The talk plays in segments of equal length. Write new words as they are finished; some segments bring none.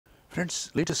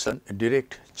Friends, let us learn a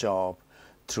direct chop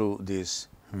through this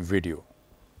video.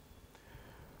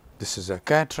 This is a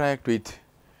cataract with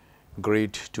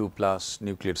grade 2 plus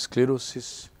nuclear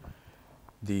sclerosis.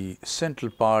 The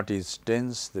central part is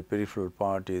dense, the peripheral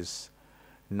part is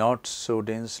not so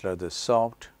dense, rather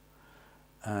soft,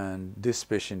 and this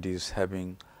patient is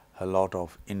having a lot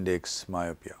of index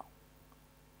myopia.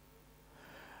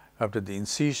 After the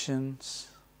incisions,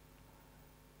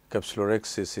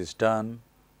 capsulorhexis is done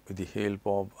with the help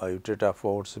of Oertli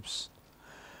forceps,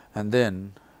 and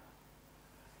then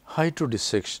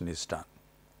hydrodissection is done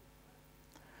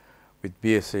with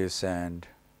BSS and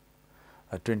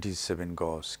a 27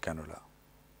 gauge cannula.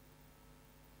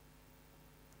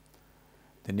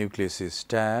 The nucleus is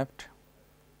tapped,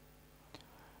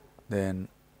 then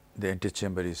the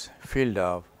antechamber is filled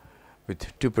up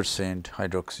with 2%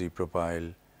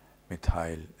 hydroxypropyl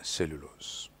methyl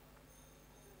cellulose.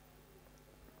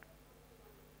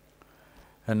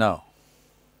 And now,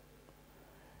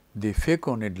 the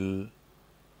phaco needle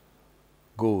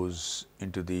goes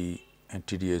into the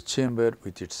anterior chamber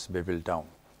with its bevel down.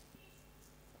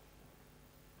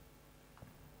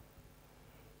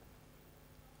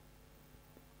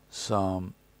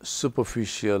 Some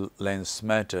superficial lens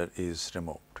matter is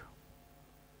removed.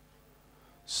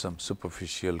 Some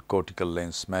superficial cortical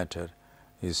lens matter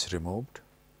is removed.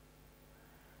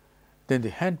 Then the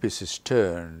handpiece is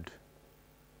turned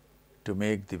to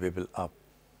make the bevel up.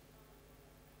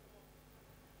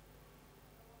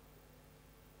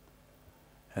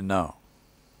 And now,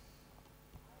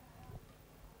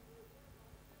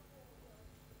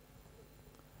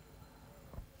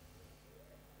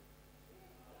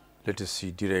 let us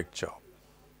see direct chop.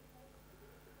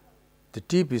 The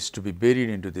tip is to be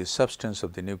buried into the substance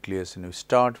of the nucleus, and we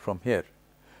start from here,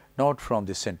 not from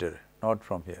the center, not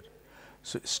from here.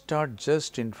 So, start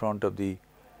just in front of the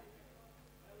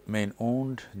main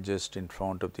wound, just in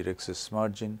front of the rhexis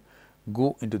margin,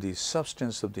 go into the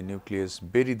substance of the nucleus,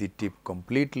 bury the tip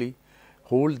completely,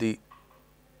 hold the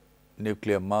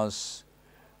nuclear mass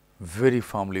very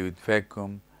firmly with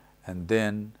vacuum, and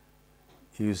then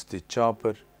use the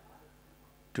chopper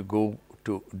to go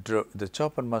to the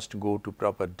chopper must go to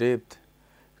proper depth,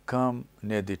 come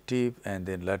near the tip, and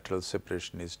then lateral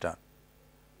separation is done.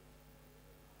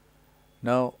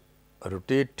 Now,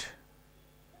 rotate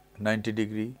 90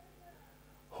 degree,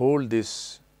 hold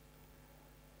this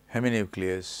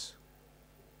heminucleus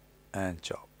and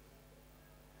chop,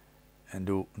 and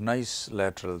do nice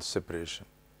lateral separation.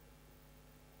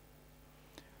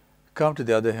 Come to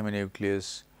the other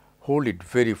heminucleus, hold it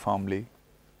very firmly.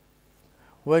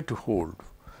 Where to hold?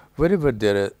 Wherever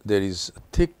there is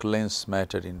thick lens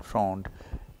matter in front,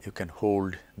 you can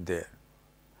hold there.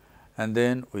 And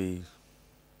then we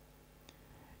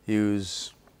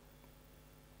use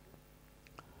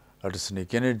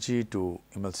ultrasonic energy to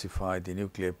emulsify the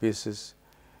nuclear pieces.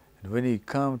 And when we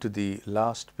come to the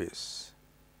last piece,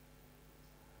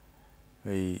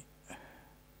 we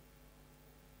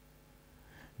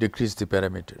decrease the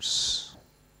parameters.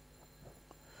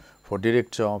 For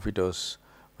direct chop, it was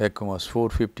vacuum was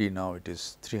 450, now it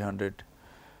is 300,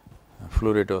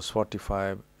 flow rate was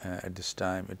 45, at this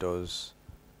time it was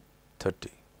 30.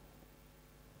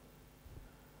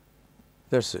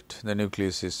 That is it, the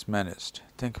nucleus is managed.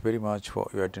 Thank you very much for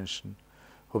your attention.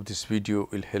 Hope this video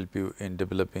will help you in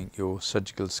developing your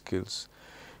surgical skills.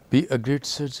 Be a great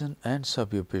surgeon and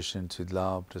serve your patients with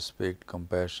love, respect,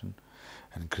 compassion,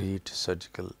 and great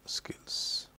surgical skills.